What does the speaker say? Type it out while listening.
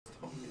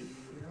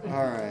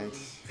All right.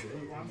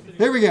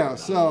 Here we go.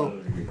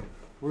 So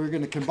we're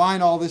going to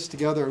combine all this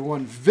together in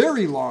one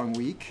very long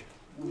week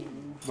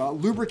about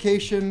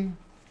lubrication,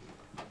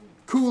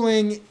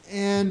 cooling,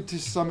 and to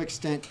some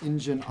extent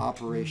engine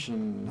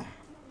operation.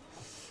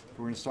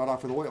 We're going to start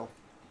off with oil.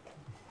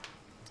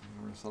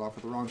 We're going to start off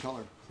with the wrong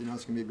color. You know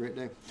it's going to be a great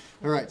day.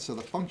 All right, so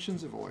the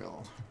functions of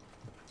oil.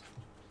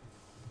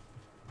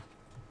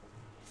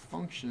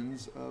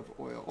 Functions of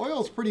oil.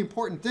 Oil is a pretty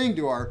important thing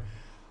to our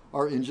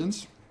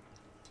engines.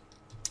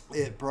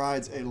 It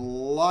provides a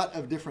lot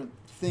of different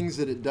things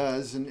that it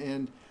does.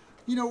 And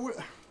you know, we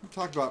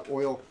talk about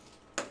oil.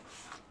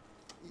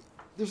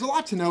 There's a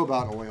lot to know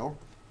about oil.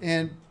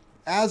 And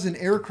as an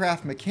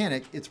aircraft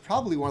mechanic, it's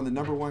probably one of the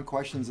number one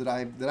questions that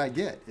I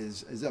get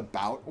is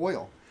about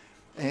oil.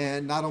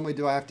 And not only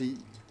do I have to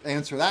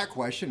answer that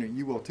question, and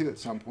you will too at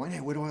some point, hey,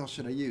 what oil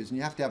should I use? And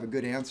you have to have a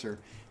good answer.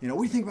 You know,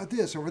 what do you think about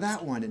this over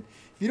that one? And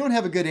if you don't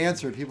have a good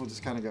answer, people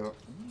just kind of go, are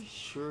you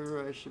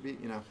sure I should be,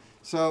 you know.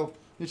 So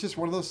it's just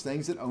one of those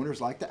things that owners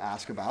like to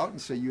ask about.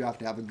 And so you have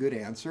to have a good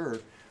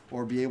answer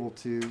or be able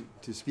to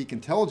speak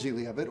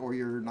intelligently of it, or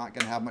you're not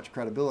going to have much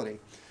credibility.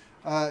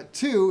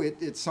 Two,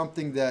 it's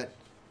something that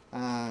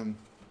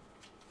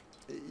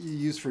you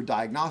use for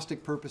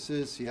diagnostic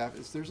purposes.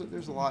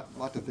 There's a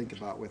lot to think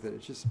about with it.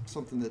 It's just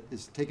something that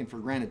is taken for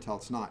granted until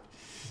it's not.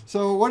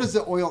 So what does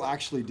the oil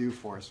actually do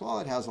for us? Well,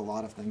 it has a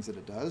lot of things that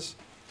it does.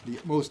 The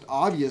most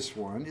obvious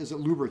one is it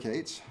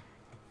lubricates.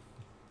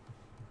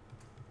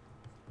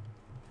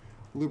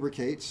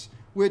 Lubricates,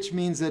 which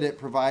means that it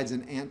provides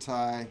an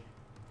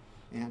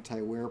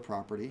anti-wear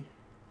property.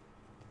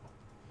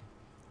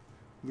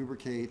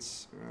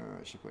 Lubricates,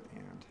 I should put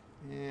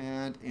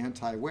and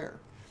anti-wear.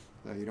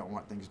 You don't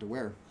want things to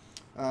wear.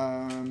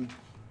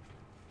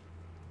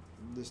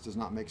 This does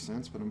not make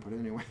sense, but I'm going to put it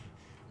anyway.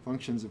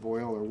 Functions of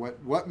oil, or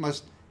what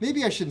must,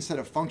 maybe I should, instead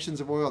of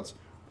functions of oil, it's,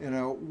 you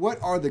know,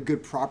 what are the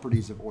good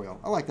properties of oil?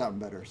 I like that one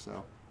better,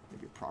 so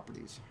maybe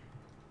properties.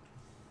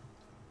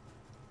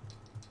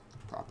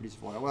 Properties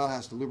of oil. Well, it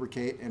has to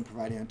lubricate and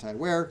provide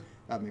anti-wear.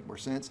 That would make more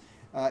sense.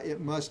 It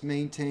must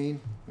maintain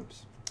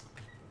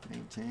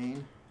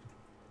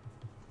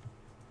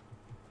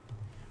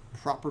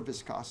proper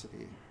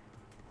viscosity.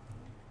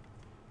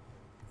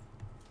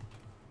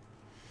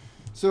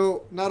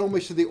 So not only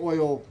should the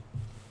oil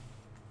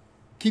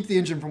keep the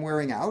engine from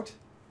wearing out,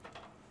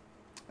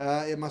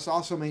 it must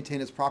also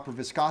maintain its proper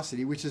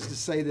viscosity, which is to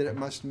say that it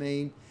must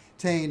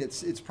maintain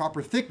its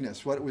proper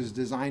thickness, what it was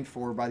designed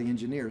for by the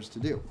engineers to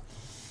do.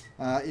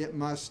 It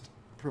must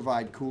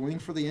provide cooling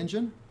for the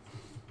engine.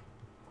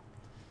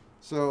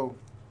 So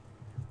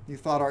you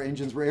thought our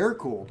engines were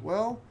air-cooled.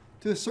 Well,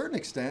 to a certain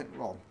extent,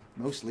 well,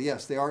 mostly,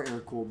 yes, they are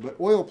air-cooled, but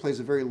oil plays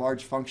a very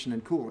large function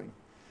in cooling.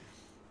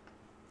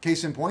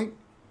 Case in point,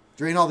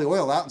 drain all the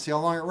oil out and see how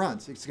long it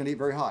runs. It's going to get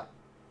very hot.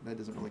 That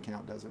doesn't really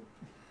count, does it?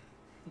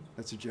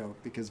 That's a joke,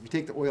 because if you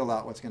take the oil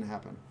out, what's going to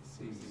happen?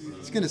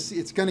 It's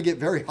going to get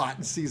very hot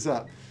and seize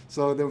up.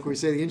 So then when we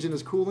say the engine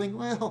is cooling,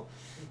 well,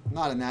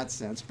 not in that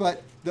sense.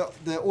 But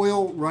the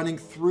oil running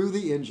through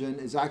the engine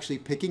is actually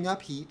picking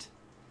up heat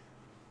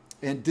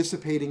and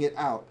dissipating it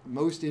out.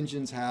 Most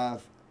engines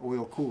have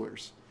oil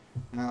coolers.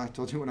 Now, I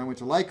told you when I went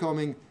to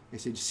Lycoming, they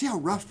said, you see how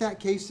rough that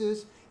case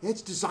is?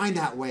 It's designed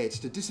that way. It's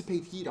to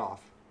dissipate heat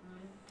off.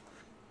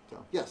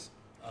 So, yes?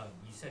 You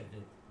said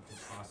that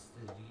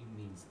viscosity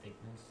means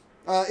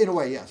thickness? In a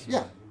way, yes.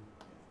 Yeah.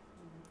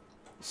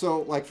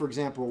 So, like, for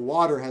example,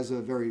 water has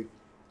a very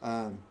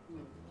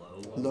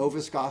low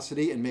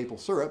viscosity, and maple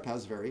syrup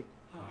has very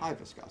high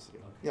viscosity.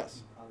 Okay.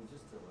 Yes?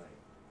 Just to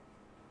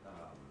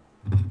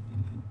so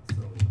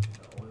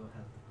the oil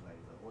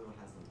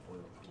has an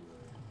oil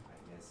cooler. I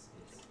guess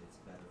it's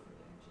better for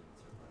the engine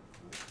to run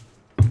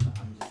cool.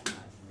 I'm just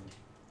not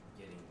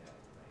getting that.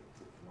 Like,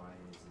 why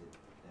is it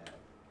that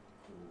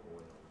cool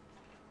oil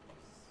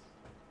is,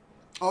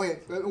 Oh, yeah.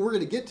 We're going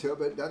to get to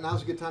it, but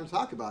now's a good time to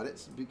talk about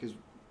it because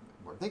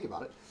we're think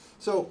about it.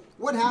 So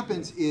what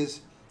happens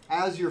is,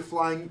 as you're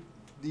flying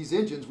these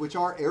engines, which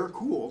are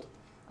air-cooled,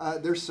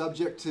 they're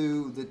subject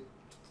to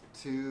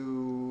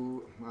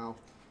well,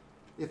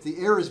 if the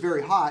air is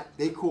very hot,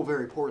 they cool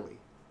very poorly.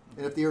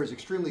 And if the air is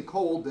extremely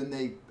cold, then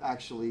they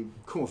actually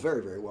cool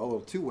very, very well, a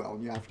little too well,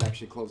 and you have to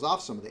actually close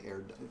off some of the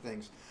air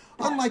things.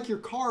 Unlike your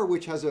car,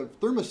 which has a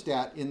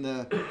thermostat in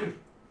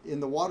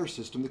the water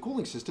system, the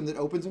cooling system, that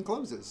opens and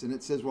closes. And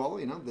it says, well,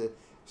 you know,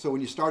 so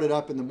when you start it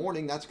up in the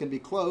morning, that's going to be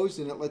closed,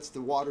 and it lets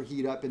the water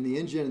heat up in the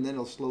engine, and then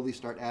it'll slowly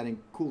start adding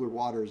cooler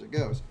water as it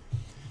goes.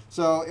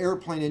 So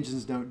airplane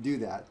engines don't do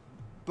that.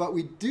 But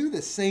we do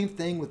the same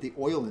thing with the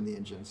oil in the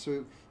engine.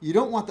 So you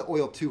don't want the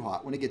oil too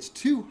hot. When it gets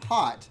too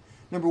hot,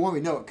 number one,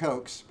 we know it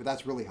cokes, but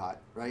that's really hot,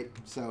 right?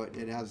 So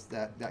it has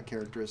that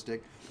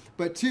characteristic.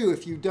 But two,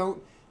 if you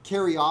don't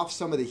carry off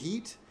some of the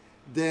heat,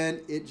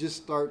 then it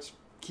just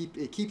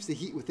it keeps the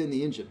heat within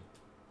the engine.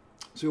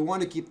 So we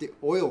want to keep the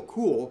oil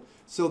cool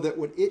so that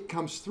when it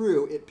comes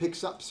through, it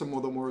picks up some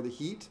more of the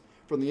heat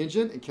from the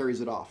engine and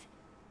carries it off.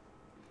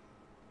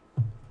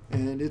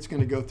 And it's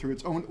going to go through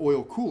its own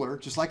oil cooler,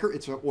 just like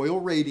it's an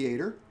oil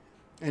radiator.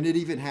 And it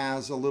even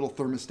has a little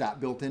thermostat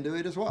built into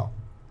it as well.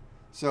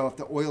 So if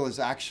the oil is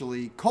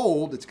actually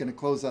cold, it's going to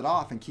close that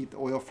off and keep the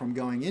oil from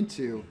going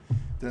into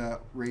the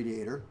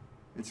radiator.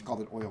 It's called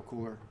an oil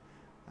cooler,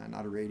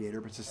 not a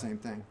radiator, but it's the same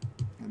thing.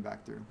 And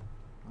back through.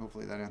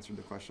 Hopefully that answered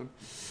the question.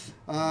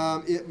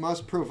 It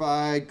must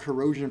provide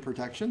corrosion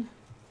protection.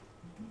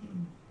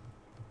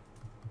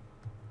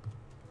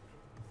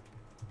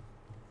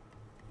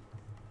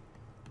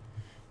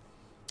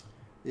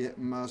 It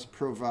must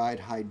provide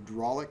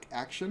hydraulic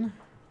action.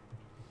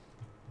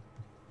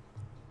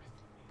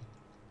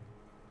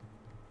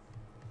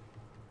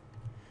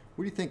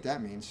 What do you think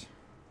that means?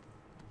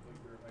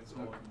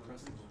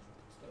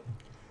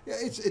 Yeah,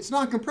 it's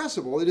not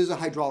compressible. It is a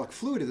hydraulic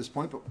fluid at this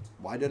point, but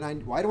why do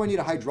I need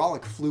a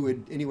hydraulic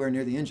fluid anywhere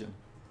near the engine?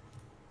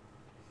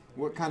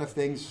 What kind of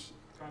things?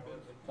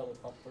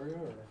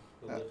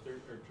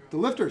 The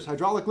lifters,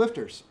 hydraulic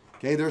lifters.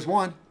 Okay, there's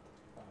one.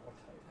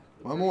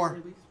 One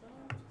more.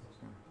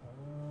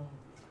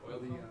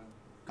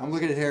 I'm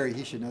looking at Harry.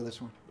 He should know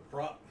this one.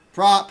 Prop.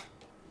 Prop.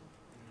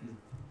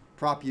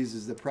 Prop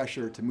uses the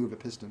pressure to move a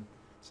piston.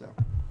 So,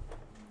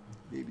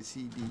 A, B,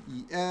 C, D,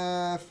 E,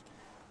 F.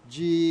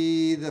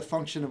 G, the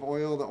function of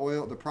oil,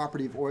 the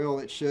property of oil,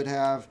 it should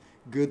have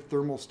good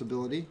thermal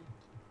stability.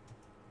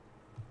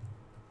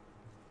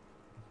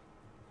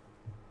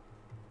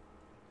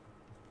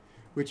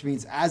 Which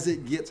means as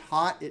it gets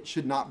hot, it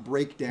should not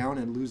break down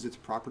and lose its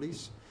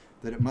properties.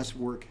 That it must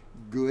work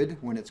good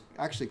when it's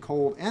actually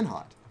cold and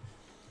hot.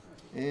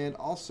 And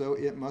also,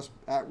 it must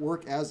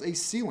work as a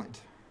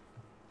sealant.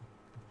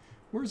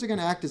 Where is it going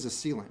to act as a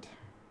sealant?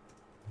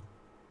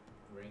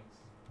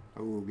 Rings.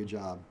 Oh, good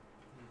job.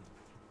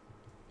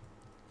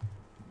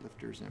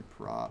 Lifters and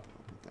prop.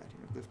 I'll put that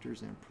here.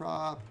 Lifters and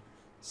prop.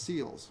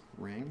 Seals.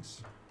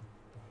 Rings.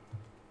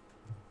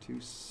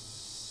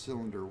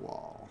 Two-cylinder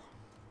wall.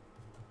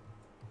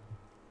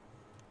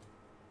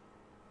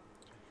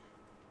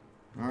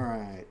 All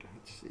right.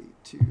 Let's see.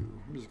 Two.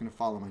 I'm just going to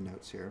follow my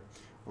notes here.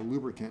 A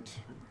lubricant.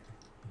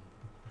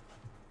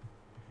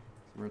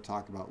 We're going to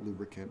talk about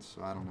lubricants,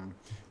 so I don't know.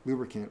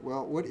 Lubricant.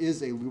 Well, what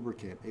is a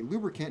lubricant? A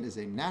lubricant is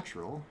a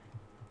natural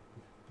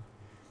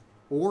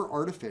or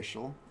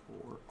artificial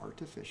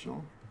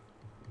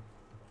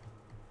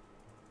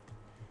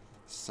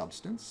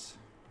substance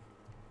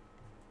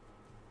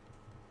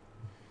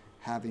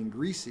having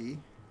greasy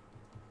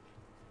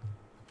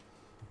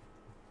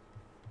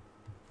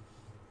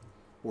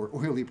or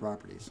oily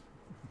properties.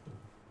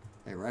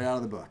 Hey, right out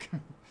of the book.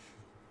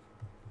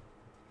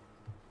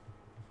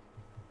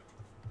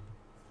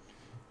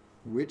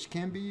 Which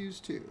can be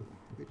used to.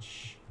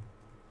 Which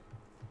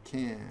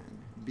can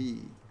be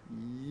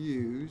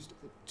used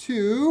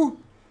to.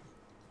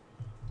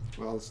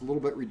 Well, it's a little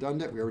bit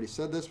redundant. We already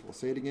said this. We'll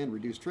say it again.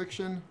 Reduce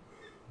friction.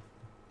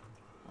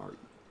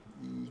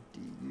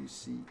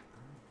 R-E-D-U-C.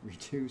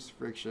 Reduce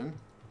friction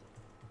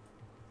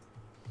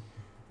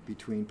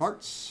between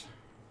parts.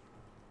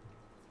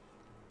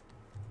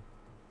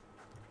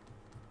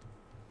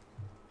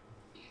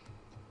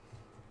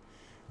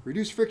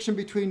 Reduce friction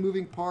between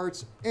moving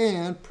parts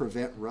and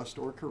prevent rust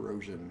or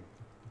corrosion.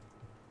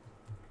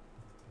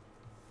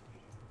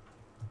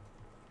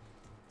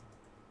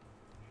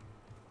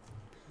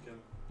 Okay.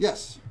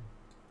 Yes.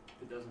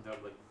 It doesn't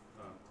have like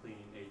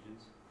cleaning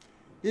agents.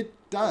 It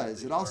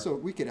does. It also,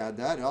 we could add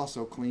that. It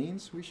also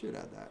cleans. We should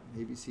add that.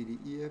 A, B, C, D,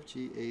 E, F,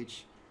 G,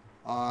 H,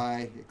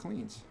 I. It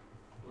cleans.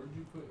 Where did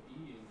you put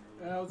E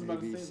in your I was A,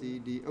 about B, to say C,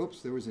 D.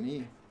 Oops, there was an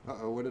E.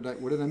 Uh-oh, what did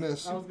I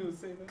miss? that. I was going to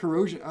say that.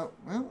 Corrosion. Oh,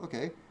 well,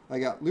 okay. I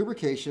got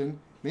lubrication,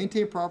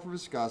 maintain proper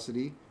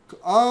viscosity.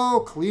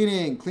 Oh,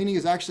 cleaning. Cleaning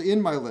is actually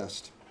in my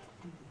list.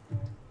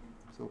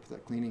 So put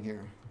that cleaning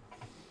here.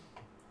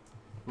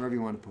 Wherever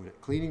you want to put it.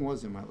 Cleaning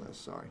was in my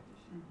list, sorry.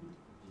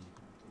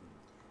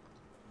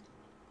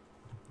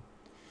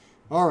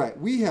 All right,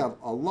 we have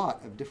a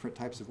lot of different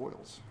types of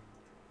oils.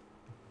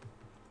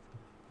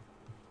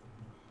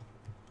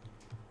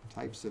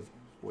 Types of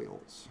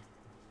oils.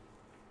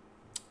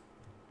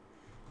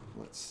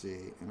 Let's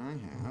see, and I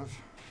have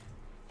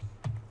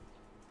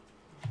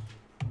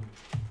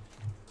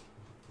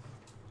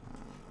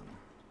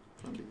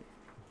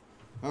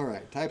all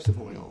right, types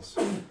of oils.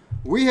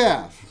 We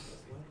have,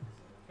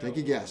 take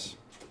a guess.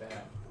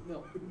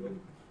 No.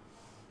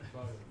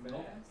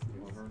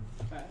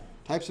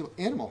 Types of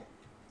animal.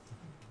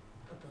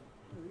 Are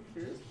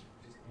you sure?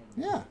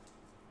 Yeah,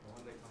 The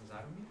one that comes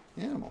out of me?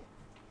 animal.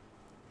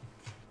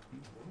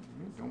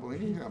 Don't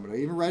believe me here. I'm going to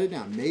even write it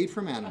down. Made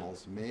from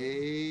animals.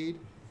 Made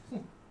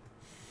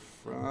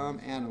from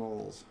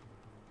animals.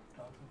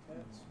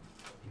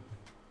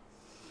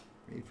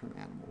 Made from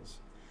animals.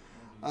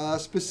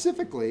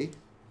 Specifically,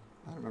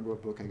 I don't remember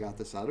what book I got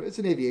this out of. It's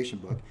an aviation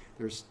book.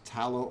 There's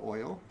tallow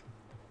oil.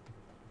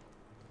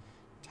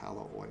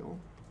 Tallow oil,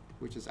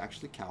 which is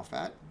actually cow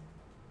fat.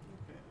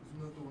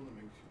 Isn't that the one that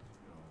makes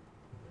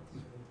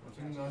you, I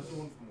think that's the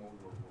one from World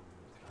War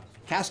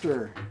I.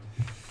 Castor.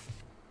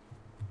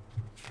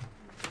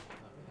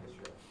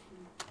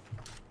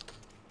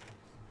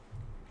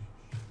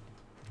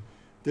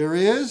 There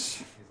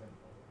is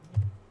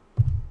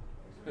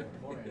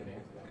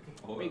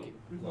Bacon.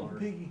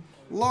 Piggy.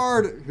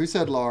 Lard. Who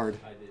said lard?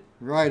 I did.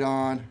 Right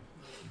on.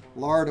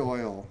 Lard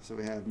oil. So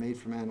we have made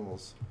from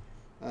animals.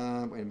 Wait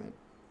a minute.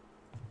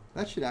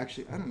 That should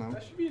actually, I don't know.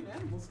 That should be an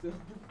animal still.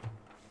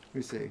 Let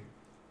me see.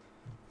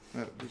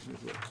 Oh, this is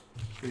what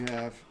we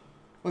have.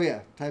 Oh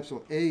yeah, types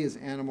of A is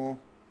animal.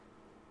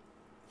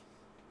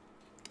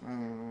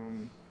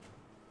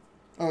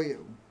 Oh yeah,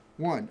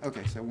 1.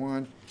 Okay, so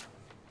 1.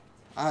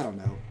 I don't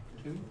know.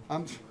 2.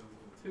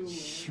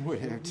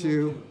 Whatever.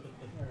 2.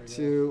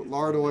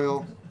 Lard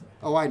oil.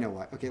 Oh, I know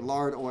why. Okay,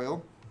 lard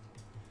oil,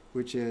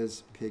 which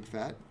is pig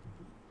fat.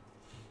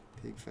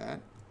 Pig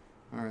fat.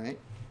 All right.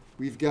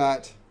 We've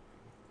got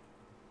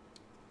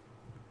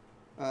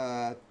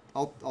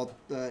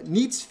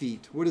neat's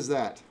feet. What is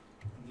that?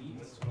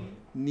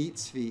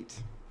 Neat's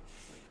feet.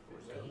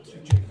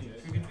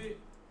 Chicken feet.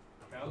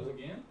 Cows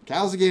again.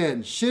 Cows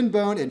again. Shin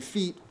bone and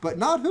feet, but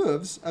not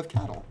hooves of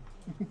cattle.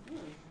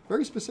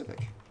 Very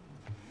specific.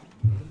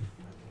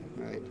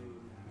 All right.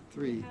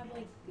 3. Have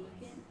like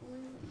vegan oil?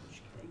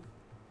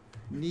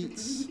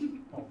 Neat's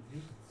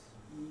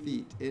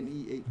feet.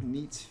 N-E-A.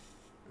 Neat's,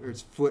 or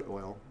it's foot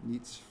oil.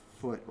 Neat's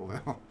foot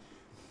oil.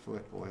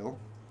 Foot oil.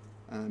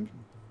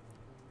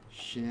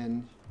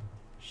 Shin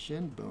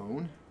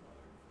bone.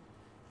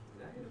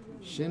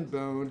 Shin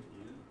bone.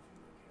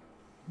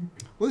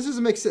 Well, this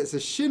doesn't make sense. It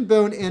says shin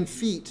bone and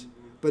feet,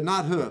 but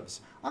not hooves.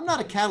 I'm not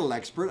a cattle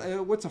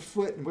expert. What's a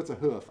foot and what's a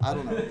hoof? I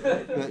don't know.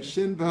 But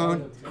shin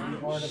bone, The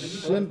hoof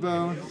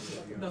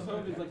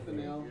is like the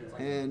nail.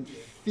 and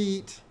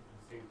feet,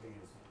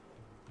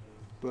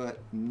 but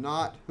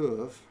not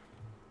hoof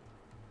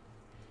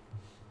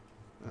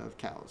of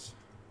cows.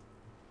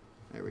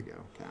 There we go,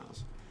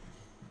 cows.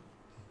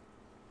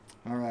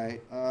 All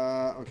right.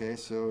 Okay,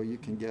 so you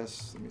can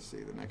guess. Let me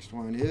see. The next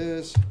one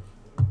is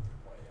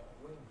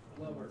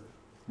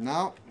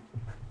no.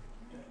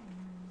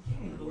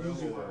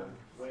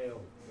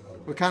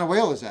 What kind of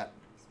whale is that?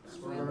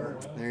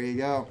 There you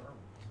go.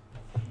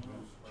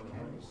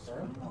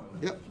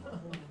 Yep.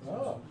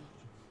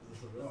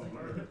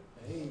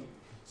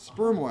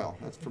 Sperm whale.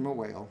 That's from a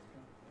whale.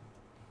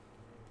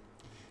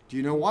 Do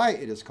you know why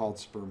it is called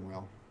sperm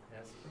whale?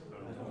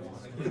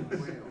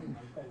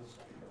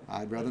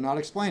 I'd rather not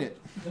explain it.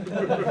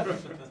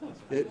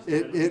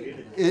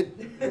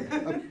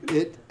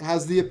 It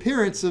has the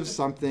appearance of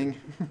something.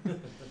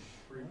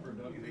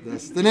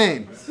 That's the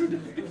name.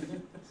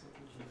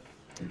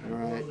 All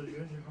right.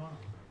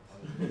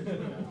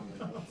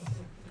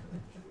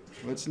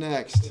 What's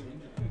next?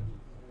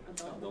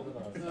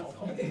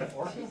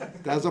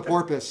 That's a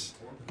porpoise.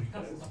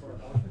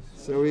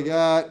 So we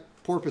got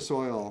porpoise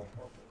oil.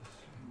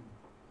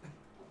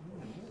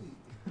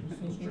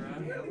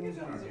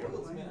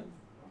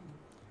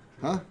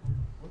 Huh?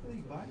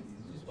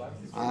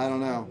 I don't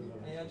know.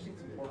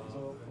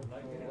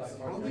 I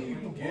don't think you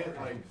can get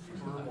like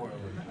sperm oil.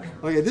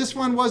 Okay, this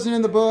one wasn't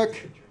in the book.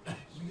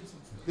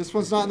 This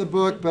one's not in the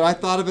book, but I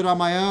thought of it on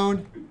my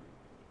own.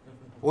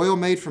 Oil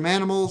made from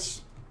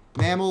animals,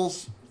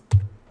 mammals.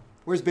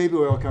 Where's baby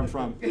oil come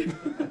from?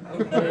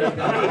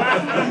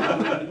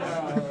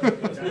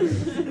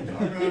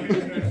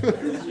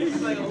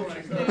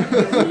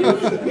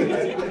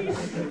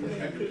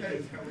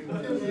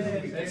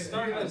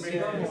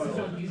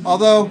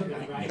 Although,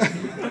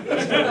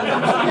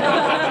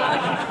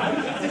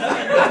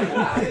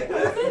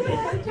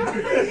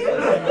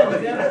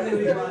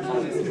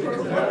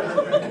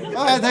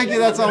 all right, thank you.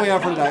 That's all we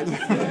have for tonight.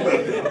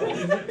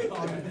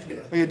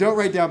 Okay, don't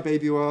write down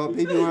baby oil.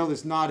 Baby oil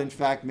is not, in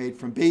fact, made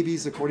from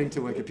babies, according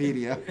to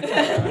Wikipedia.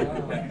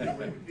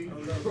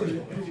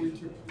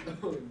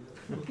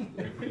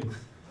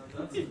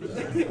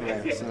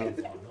 Okay, so.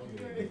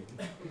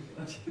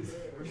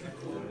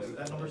 Is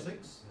that number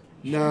 6?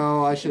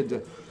 No, I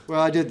should.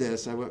 Well, I did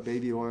this. I went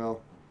baby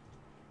oil.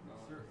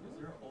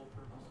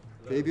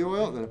 Baby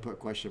oil? Then I put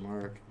question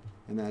mark,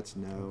 and that's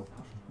no.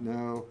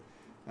 No,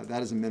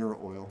 that is a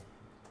mineral oil.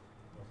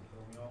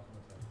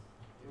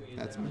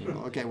 That's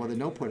mineral. Okay, well then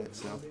don't put it.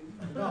 So,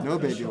 no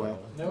baby oil.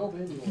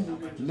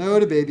 No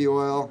to baby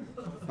oil.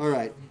 All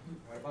right.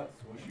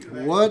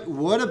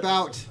 What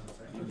about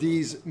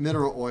these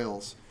mineral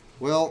oils?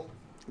 Well,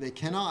 they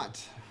cannot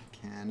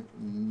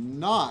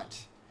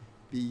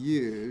be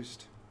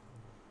used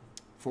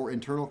for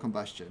internal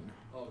combustion.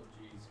 Oh,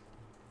 jeez.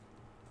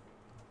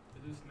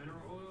 Is this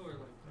mineral oil or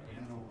like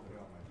animal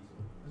oil?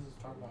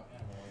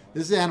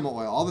 This is animal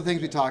oil. All the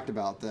things we talked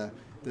about, the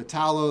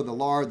tallow, the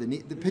lard,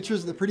 the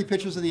pictures, the pretty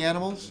pictures of the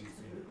animals.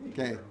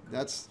 Okay,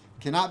 that's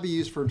cannot be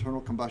used for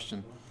internal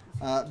combustion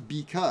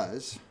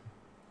because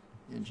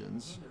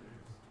engines.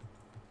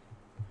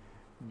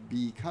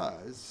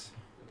 Because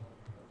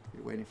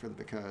you're waiting for the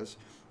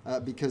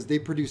because they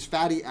produce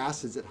fatty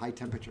acids at high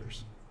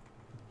temperatures.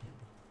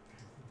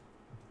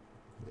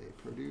 They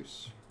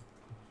produce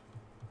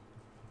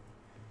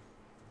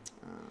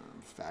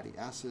fatty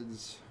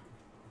acids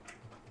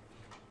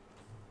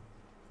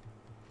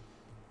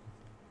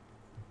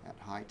at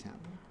high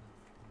temp.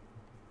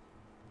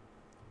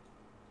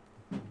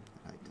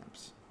 High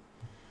temps.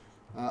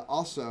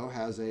 Also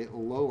has a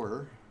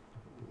lower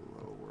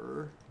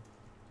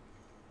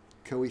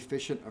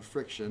coefficient of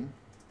friction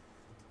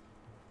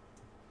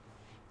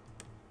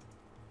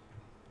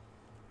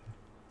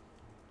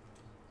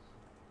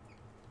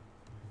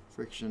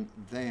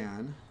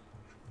than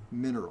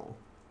mineral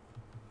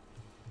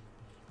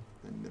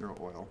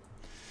oil.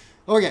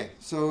 Okay,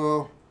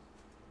 so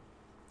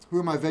who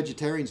are my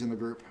vegetarians in the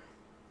group?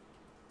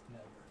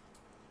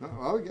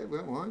 Oh, okay,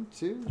 well, 1,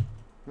 2,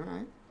 all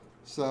right.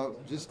 So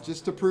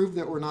just to prove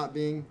that we're not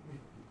being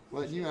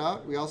letting you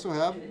out, we also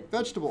have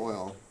vegetable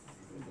oil.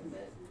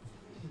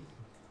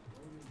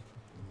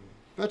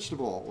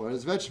 Vegetable. What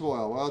is vegetable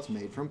oil? Well, it's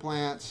made from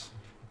plants.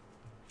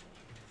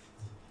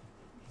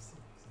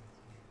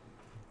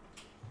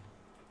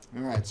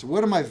 All right. So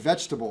what are my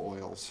vegetable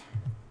oils?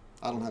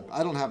 I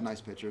don't have nice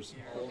pictures.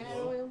 Coconut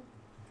oil?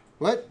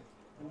 What?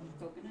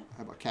 Coconut?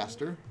 How about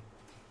castor?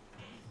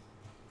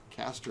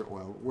 Castor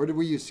oil. Where did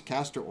we use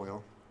castor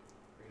oil?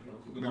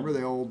 Remember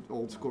the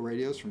old school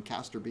radios from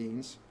castor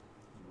beans?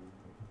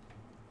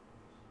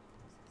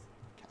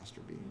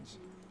 Castor beans.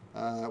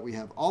 We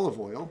have olive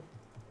oil.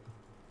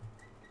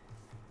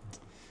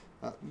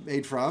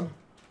 Made from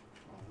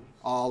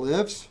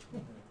olives.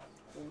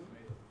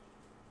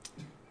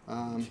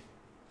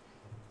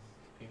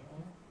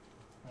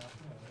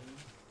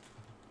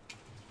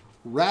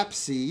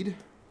 Rapeseed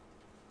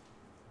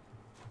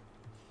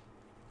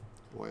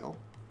oil.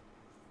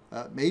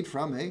 Made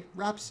from a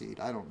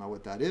rapeseed. I don't know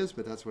what that is,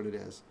 but that's what it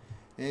is.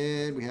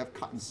 And we have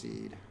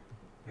cottonseed.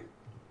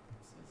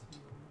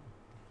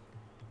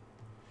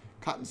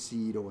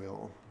 Cottonseed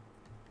oil.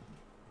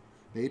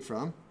 Made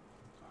from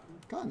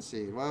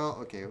cottonseed. Well,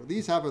 okay. Well,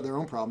 these have their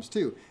own problems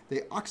too.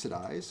 They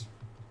oxidize.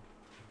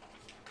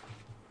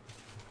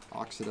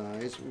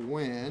 Oxidize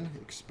when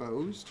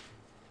exposed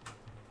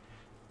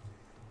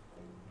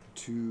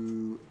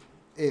to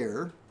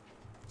air.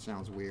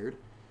 Sounds weird.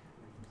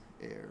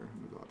 Air.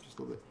 Let me go up just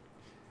a little bit.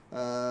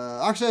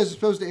 Oxidize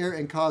exposed to air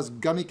and cause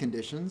gummy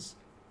conditions.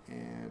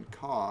 And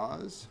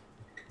cause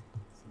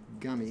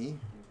gummy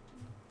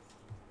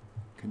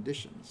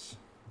conditions.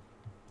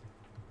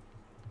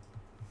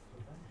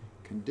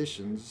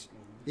 Conditions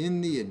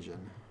in the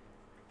engine.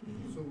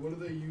 So what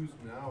do they use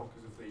now?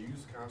 Because if they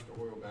use castor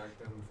oil back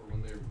then for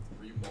when they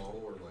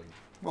remodel or like...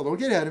 Well, don't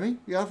get ahead of me.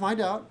 You gotta find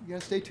out. You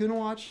gotta stay tuned and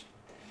watch.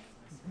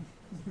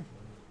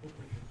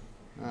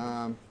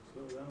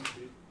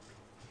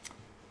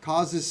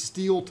 Causes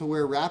steel to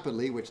wear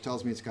rapidly, which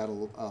tells me it's got a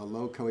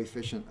low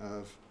coefficient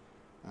of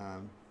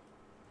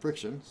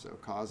friction. So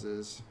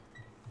causes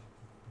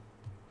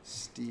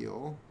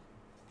steel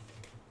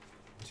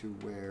to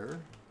wear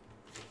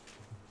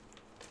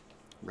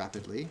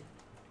rapidly.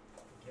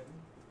 Kevin?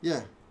 Yeah.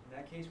 In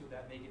that case, would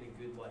that make it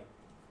a good, like,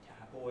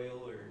 tap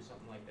oil or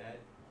something like that?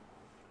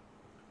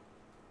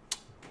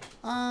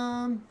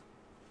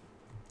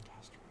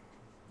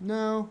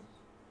 No.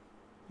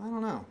 I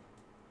don't know.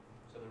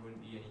 So there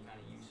wouldn't be any kind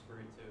of use for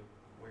it to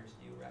wear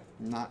steel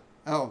rapidly? Not.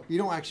 Oh, you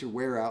don't actually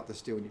wear out the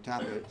steel when you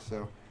tap it,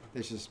 so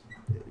it's just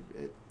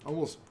it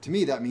almost, to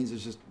me, that means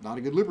it's just not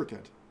a good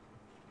lubricant.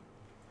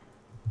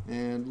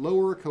 And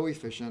lower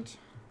coefficient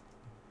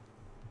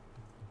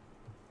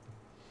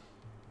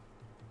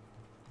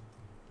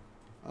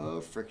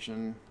of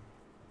friction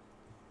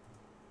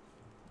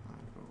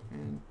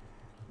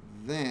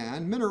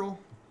than mineral.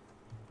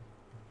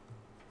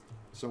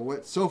 So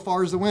what so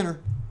far is the winner?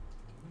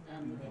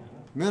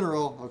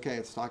 Mineral. Okay,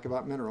 let's talk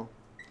about mineral.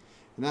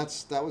 And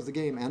that was the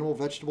game, animal,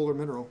 vegetable, or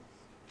mineral.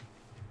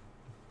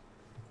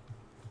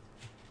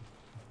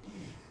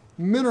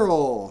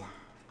 Mineral.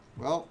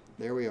 Well,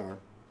 there we are.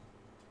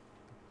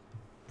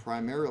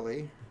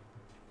 Primarily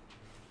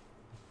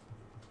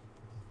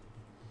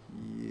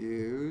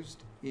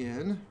used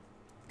in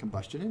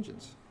combustion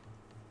engines.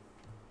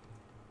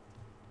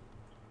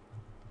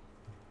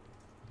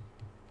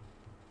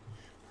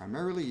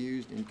 Primarily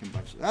used in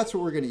combustion. That's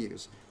what we're going to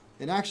use.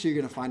 And actually,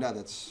 you're going to find out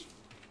that's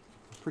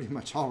pretty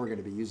much all we're going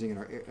to be using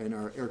in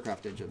our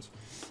aircraft engines.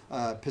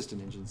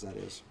 Piston engines, that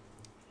is.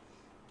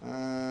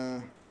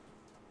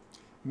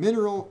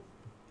 Mineral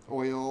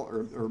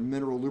oil or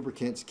mineral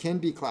lubricants can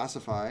be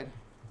classified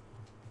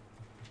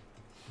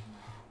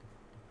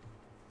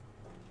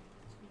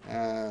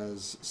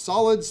as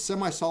solid,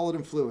 semi-solid,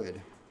 and fluid.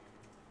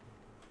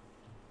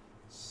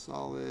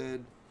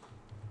 Solid,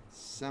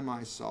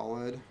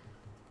 semi-solid,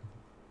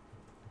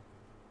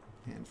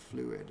 and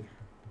fluid.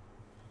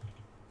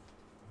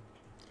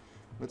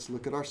 Let's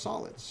look at our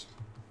solids.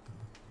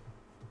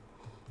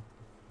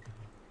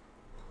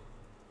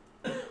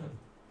 All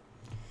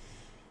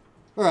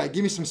right,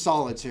 give me some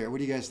solids here. What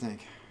do you guys think?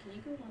 Can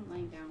you go one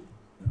line down?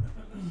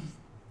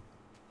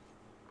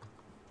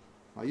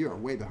 Oh, you are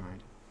way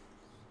behind.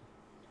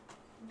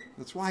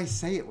 That's why I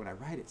say it when I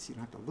write it, so you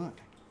don't have to look.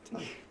 I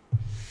tell you.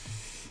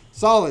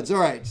 Solids. All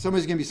right,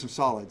 somebody's going to be some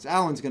solids.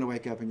 Alan's going to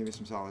wake up and give me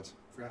some solids.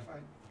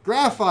 Graphite?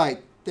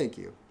 Graphite. Thank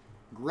you.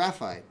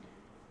 Graphite.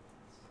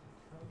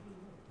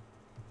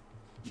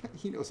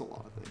 He knows a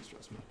lot of things,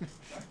 trust me.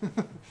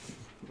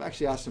 I've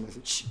actually asked him, I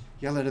said, shh,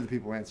 yeah, let other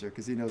people answer,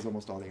 because he knows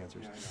almost all the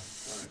answers. Yeah,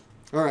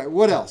 I know. All right,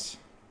 what else?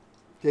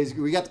 Okay,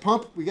 so we got the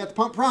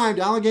pump primed.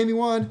 Alan gave me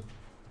one.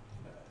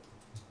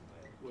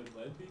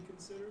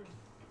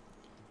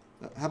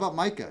 How about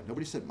mica?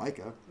 Nobody said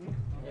mica.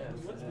 Yeah.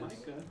 What's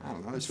Micah? I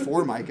don't know. There's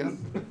 4 mica.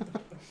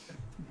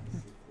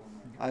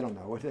 I don't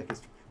know. What the heck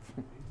is...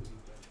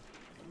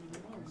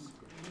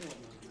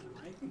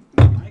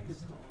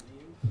 Micah's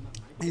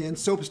calling you. And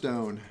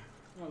soapstone.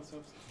 Oh, so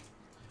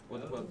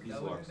What about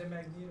beeswax?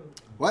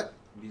 What?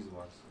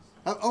 Beeswax.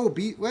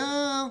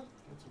 Well,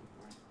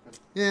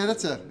 yeah,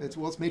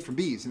 it's made from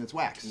bees and it's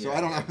wax. So I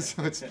don't know.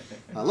 So it's,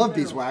 I love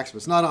beeswax, but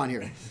it's not on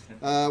here.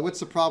 What's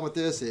the problem with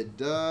this? It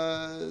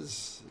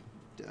does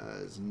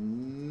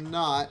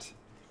not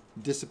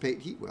dissipate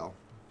heat well.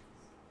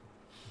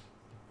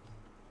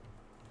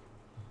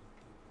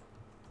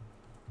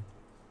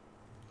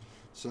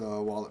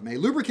 So while it may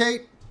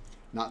lubricate,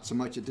 not so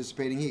much at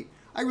dissipating heat.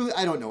 I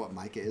don't know what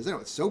mica is. I know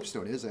what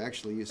soapstone is. I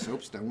actually use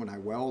soapstone when I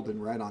weld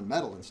and write on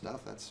metal and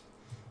stuff. I use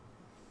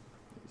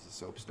a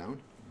soapstone.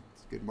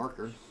 It's a good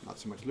marker, not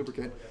so much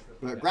lubricant.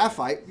 But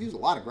graphite, we use a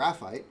lot of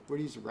graphite. What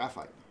do you use for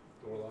graphite?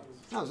 Door locks.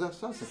 No, I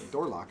was thinking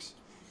door locks.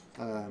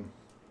 And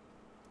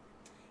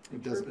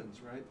It doesn't.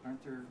 turbines, right?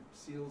 Aren't there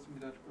seals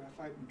made out of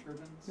graphite and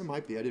turbines? It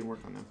might be. I didn't work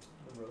on them.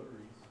 The rotaries.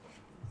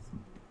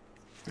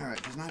 All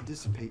right, does not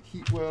dissipate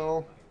heat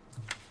well.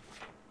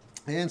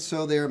 And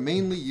so they are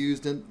mainly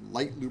used in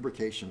light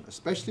lubrication,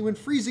 especially when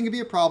freezing can be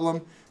a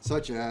problem,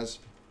 such as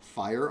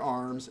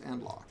firearms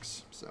and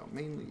locks. So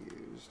mainly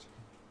used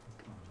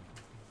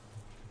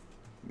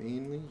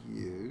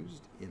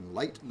in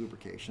light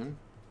lubrication.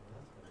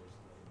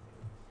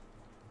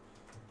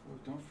 Oh,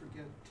 don't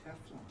forget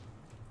Teflon.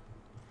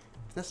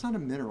 That's not a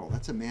mineral.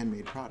 That's a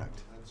man-made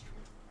product. That's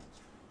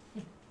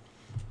true.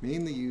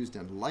 Mainly used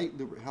in light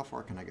lubrication. How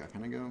far can I go?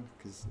 Can I go?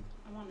 Because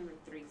I'm on number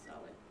 3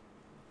 solid.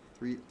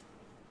 3,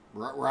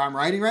 where I'm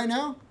writing right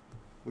now?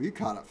 Well, you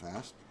caught up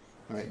fast.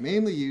 All right,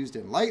 mainly used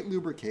in light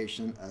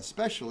lubrication,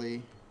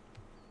 especially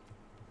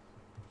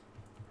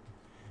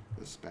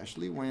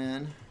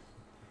when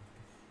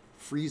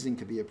freezing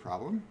could be a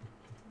problem.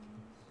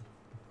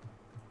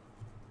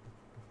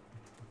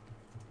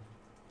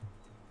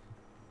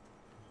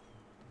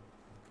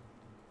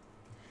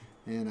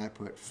 And I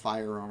put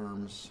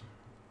firearms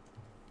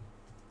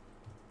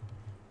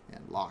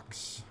and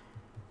locks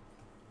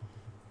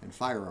and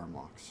firearm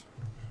locks.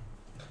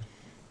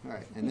 All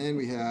right, and then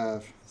we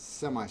have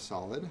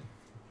semi-solid.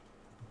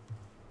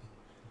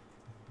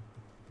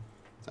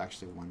 It's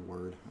actually one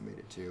word. I made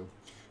it 2.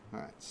 All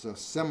right, so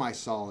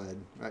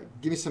semi-solid. All right,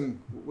 give me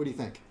some, what do you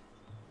think?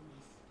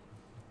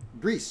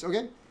 Grease,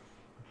 okay.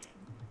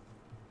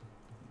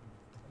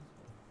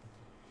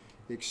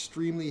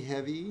 Extremely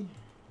heavy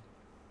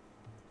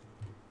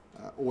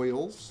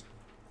oils,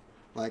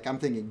 like I'm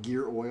thinking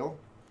gear oil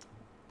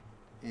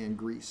and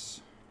grease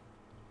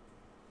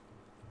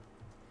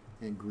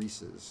and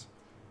greases.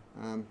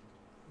 Bearing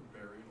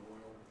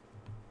oil,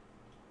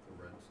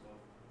 the red stuff.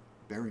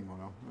 Bearing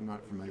oil. I'm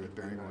not familiar with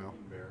bearing oil.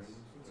 Bearings.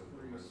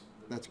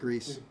 That's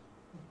grease.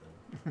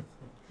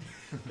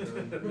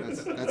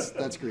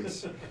 that's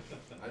grease.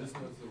 I just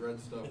know it's the red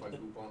stuff I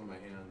poop onto my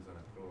hands and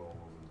I put it all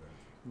over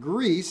there.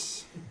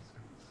 Grease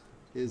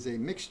is a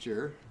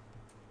mixture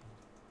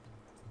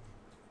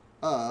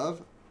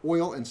of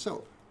oil and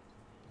soap.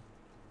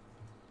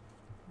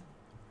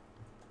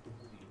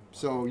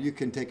 So you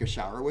can take a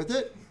shower with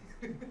it.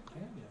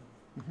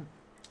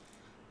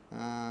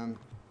 And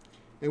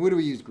what do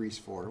we use grease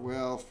for?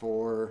 Well,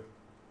 for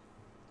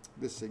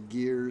this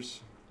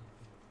gears,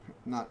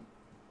 I don't know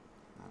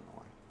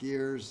why,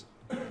 gears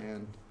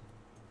and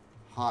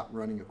hot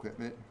running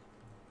equipment.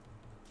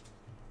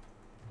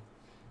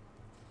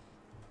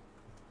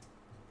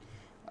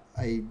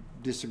 I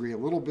disagree a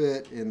little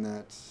bit in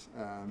that,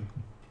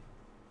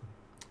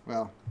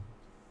 well,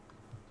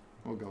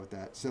 we'll go with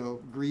that.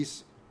 So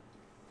grease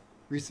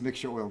the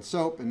mixture oil and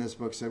soap, and this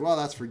book said, well,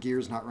 that's for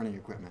gears, not running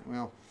equipment.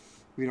 Well,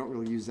 we don't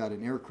really use that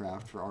in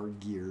aircraft for our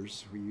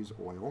gears. We use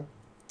oil.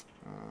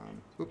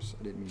 Oops,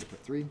 I didn't mean to put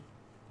 3.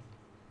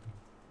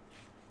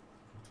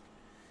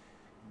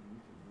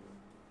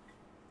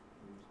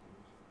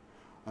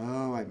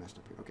 Oh, I messed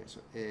up here. Okay, so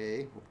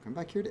A, we'll come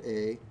back here to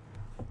A,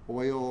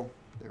 oil,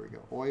 there we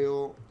go,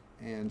 oil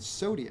and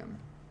sodium,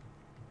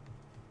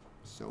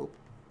 soap,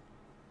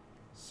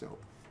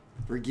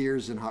 for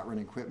gears and hot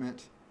running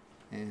equipment,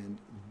 and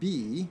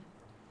B,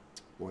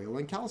 oil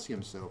and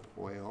calcium soap,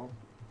 oil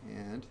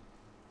and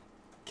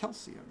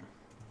calcium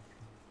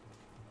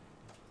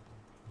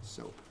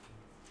soap.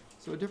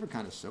 So a different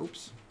kind of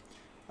soaps.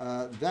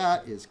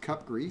 That is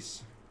cup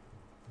grease.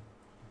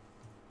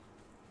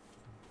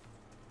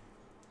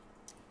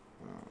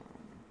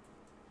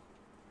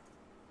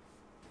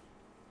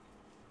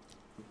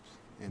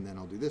 And then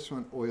I'll do this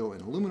one, oil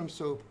and aluminum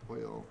soap,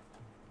 oil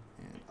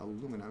and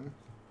aluminum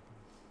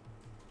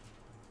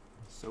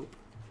soap.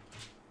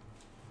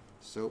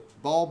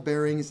 Ball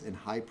bearings and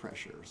high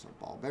pressure. So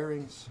ball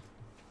bearings.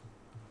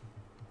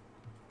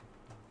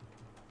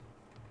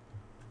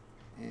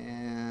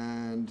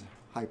 And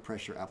high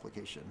pressure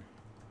application.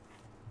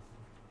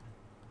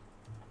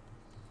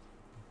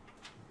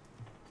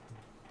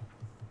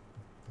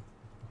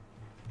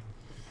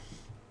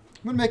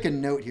 I'm going to make a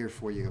note here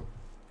for you.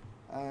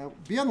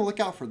 Be on the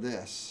lookout for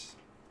this.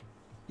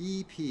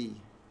 EP.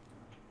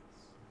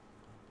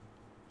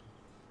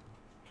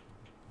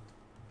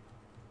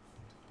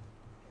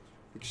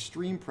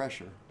 Extreme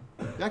pressure.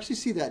 You actually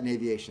see that in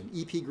aviation.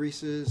 EP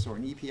greases or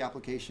an EP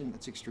application,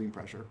 that's extreme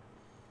pressure.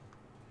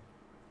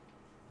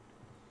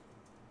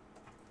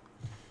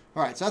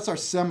 All right, so that's our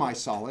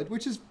semi-solid,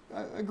 which is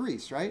a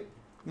grease, right?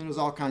 And there's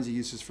all kinds of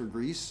uses for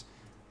grease.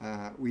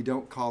 We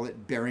don't call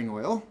it bearing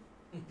oil.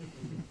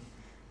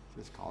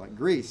 Just call it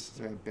grease.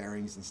 There have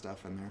bearings and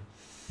stuff in there.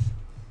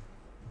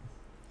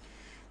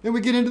 Then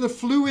we get into the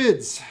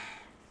fluids.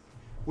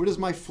 What is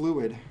my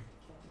fluid?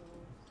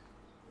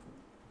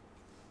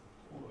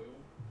 Oil.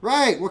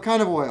 Right, what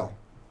kind of oil?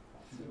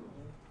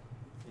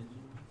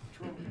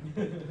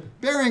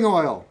 Bearing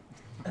oil.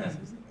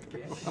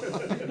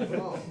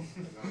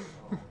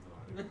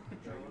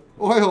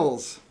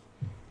 Oils.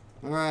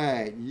 All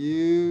right,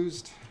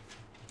 used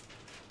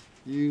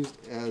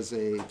as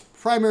a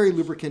primary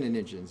lubricant in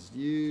engines.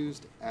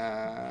 Used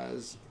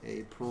as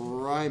a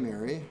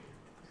primary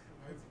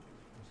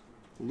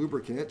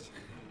lubricant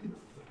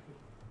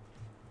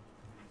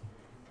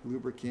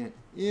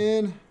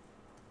in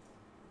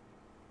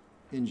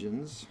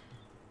engines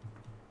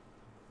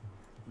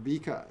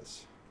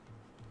because,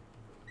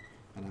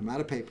 and I'm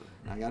out of paper,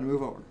 and I got to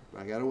move over,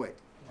 but I got to wait.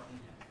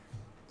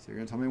 So you're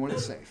going to tell me when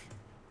it's safe.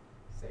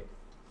 Safe.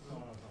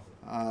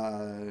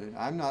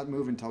 I'm not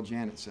moving until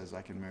Janet says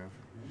I can move.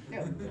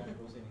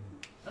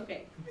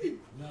 Okay.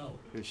 No.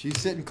 'Cause she's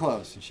sitting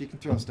close, and she can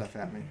throw stuff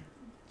at me.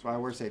 That's why I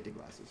wear safety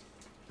glasses.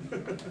 Yeah,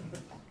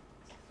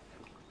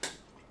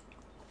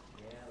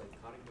 like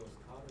Cargill's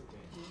collar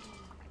green.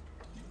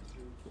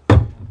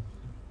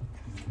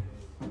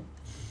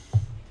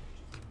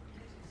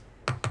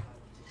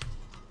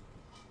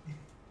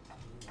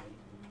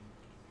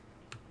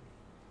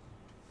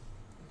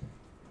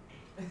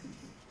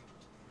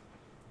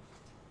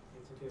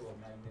 It's okay, well,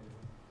 magnet.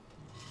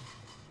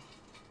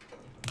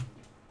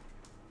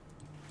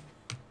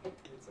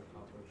 It's a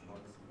copper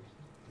part.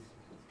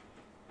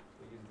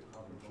 We use the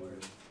copper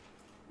board.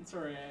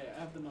 Sorry, I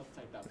have the notes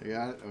typed out. You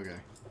got it? Okay.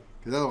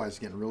 Because otherwise it's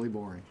getting really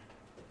boring.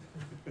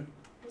 Well,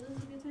 this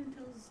is a good time to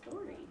tell us a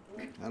story.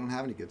 I don't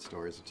have any good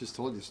stories. I just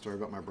told you a story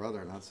about my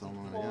brother, and that's the only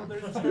one Well, I got.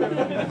 there's a story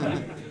about,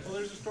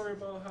 there's a story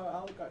about how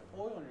Alec got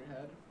oil on your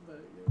head,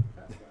 but you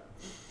passed that.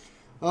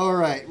 All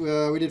right,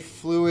 we did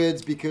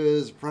fluids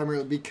because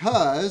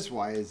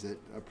why is it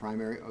a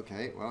primary?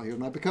 Okay, well, here's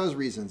my because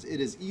reasons. It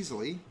is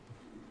easily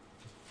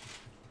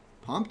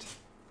pumped.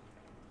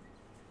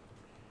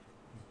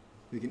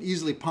 You can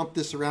easily pump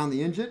this around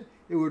the engine.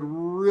 It would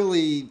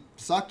really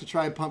suck to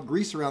try and pump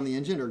grease around the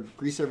engine or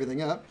grease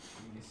everything up.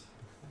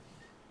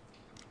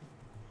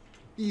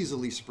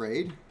 Easily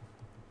sprayed.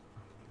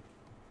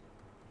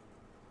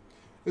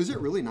 Is it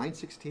really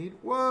 916?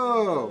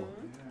 Whoa!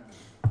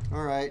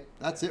 All right,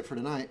 that's it for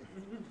tonight.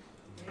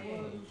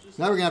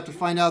 Now we're going to have to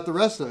find out the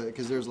rest of it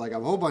because there's like a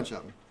whole bunch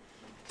of them.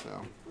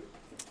 So.